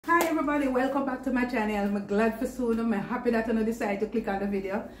everybody, welcome back to my channel. I'm glad for soon. I'm happy that I decided to click on the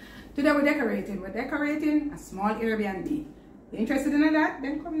video. Today we're decorating a small Air BnB. You interested in that?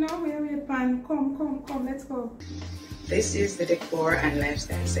 Then come now, we're pan. Come, let's go. This is the Decor and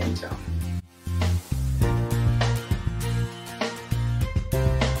Lifestyle Center.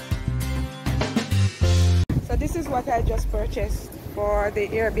 So this is what I just purchased for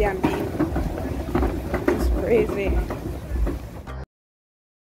the Air BnB. It's crazy.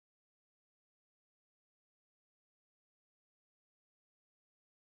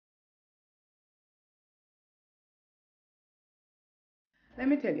 Let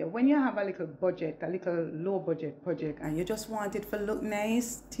me tell you, when you have a little budget, a little low budget project, and you just want it to look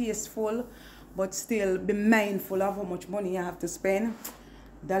nice, tasteful, but still be mindful of how much money you have to spend,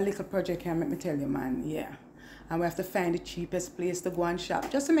 that little project can make me tell you, man, yeah. And we have to find the cheapest place to go and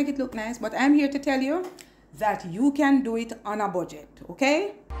shop just to make it look nice. But I'm here to tell you that you can do it on a budget,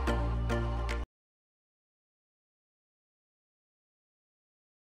 okay?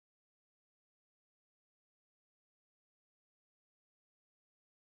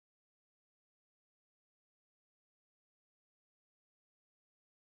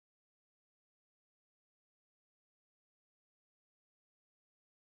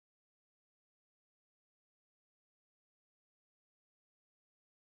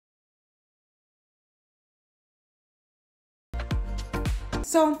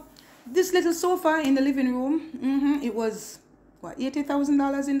 So this little sofa in the living room, it was what,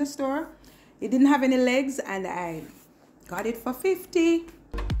 $80,000 in the store. It didn't have any legs and I got it for 50.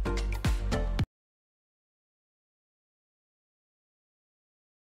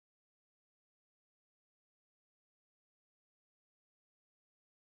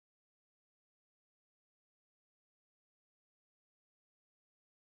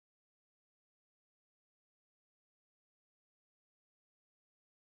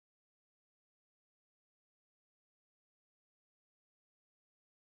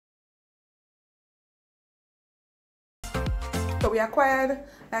 So we acquired,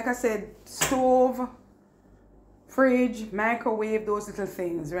 like I said, stove, fridge, microwave, those little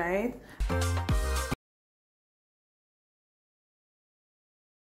things, right?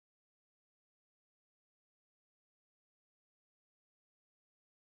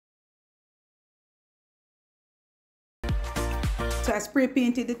 So I spray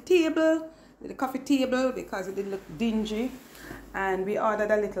painted the table, the coffee table, because it did look dingy. And we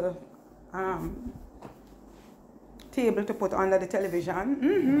ordered a little table to put under the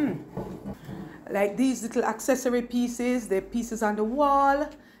television. Like these little accessory pieces, they're pieces on the wall.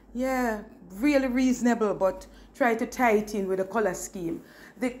 Yeah, really reasonable, but try to tie it in with the color scheme.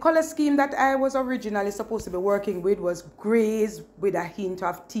 The color scheme that I was originally supposed to be working with was grays with a hint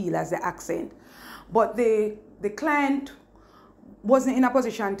of teal as the accent. But the client wasn't in a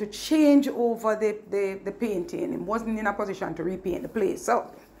position to change over the painting. It wasn't in a position to repaint the place.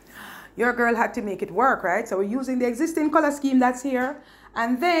 So your girl had to make it work, right? So we're using the existing color scheme that's here,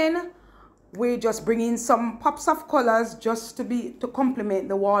 and then we just bring in some pops of colors just to complement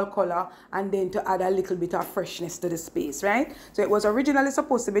the wall color, and then to add a little bit of freshness to the space, right? So it was originally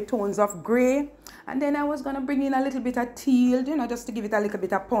supposed to be tones of gray, and then I was gonna bring in a little bit of teal, you know, just to give it a little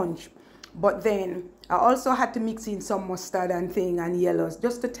bit of punch. But then I also had to mix in some mustard and yellows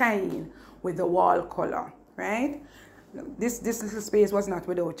just to tie in with the wall color, right? This little space was not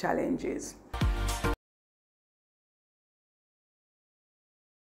without challenges.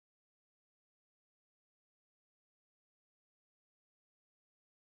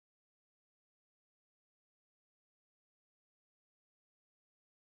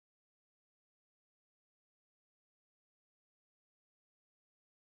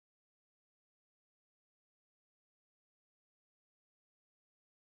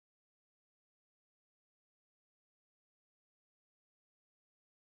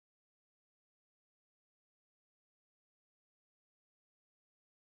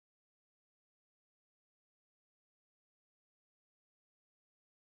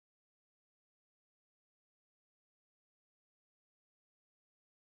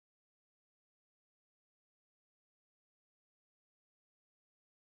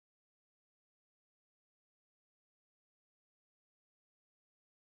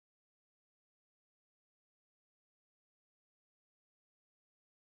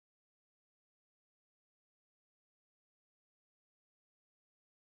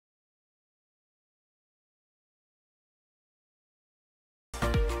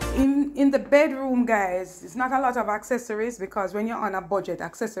 in the bedroom, guys, it's not a lot of accessories, because when you're on a budget,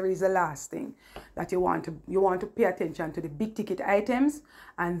 accessories is the last thing that you want to pay attention to the big ticket items,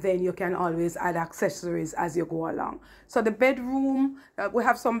 and then you can always add accessories as you go along. So the bedroom, we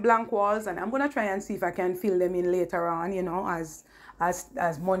have some blank walls, and I'm gonna try and see if I can fill them in later on, you know,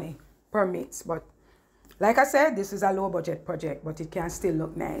 as money permits. But like I said, this is a low budget project, but it can still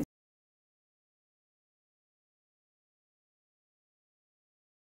look nice.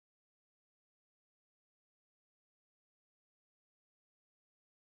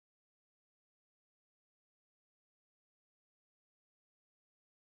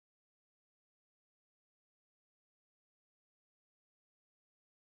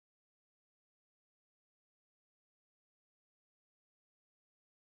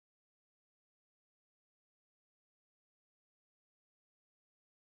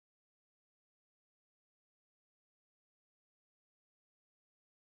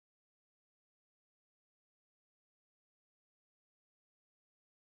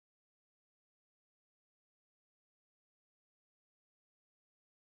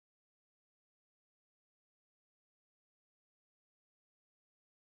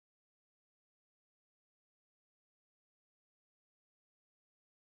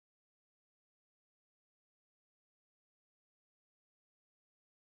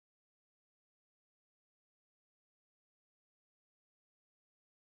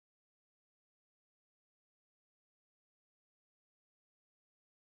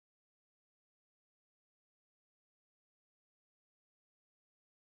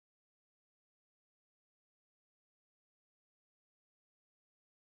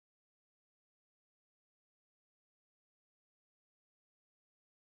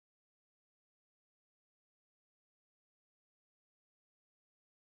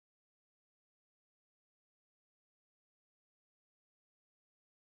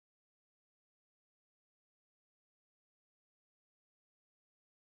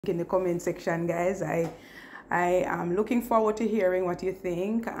 In the comment section, guys. I am looking forward to hearing what you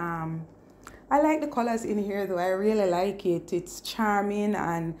think. I like the colors in here, though. I really like it. It's charming,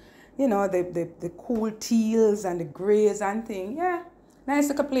 and you know, the cool teals and the grays and thing. Yeah, nice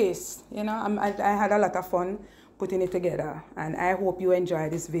little place. You know, I had a lot of fun putting it together, and I hope you enjoy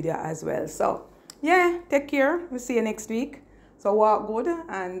this video as well. So yeah, take care. We'll see you next week. So walk good,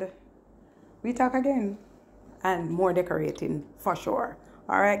 and we talk again, and more decorating for sure.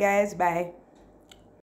 All right, guys, bye.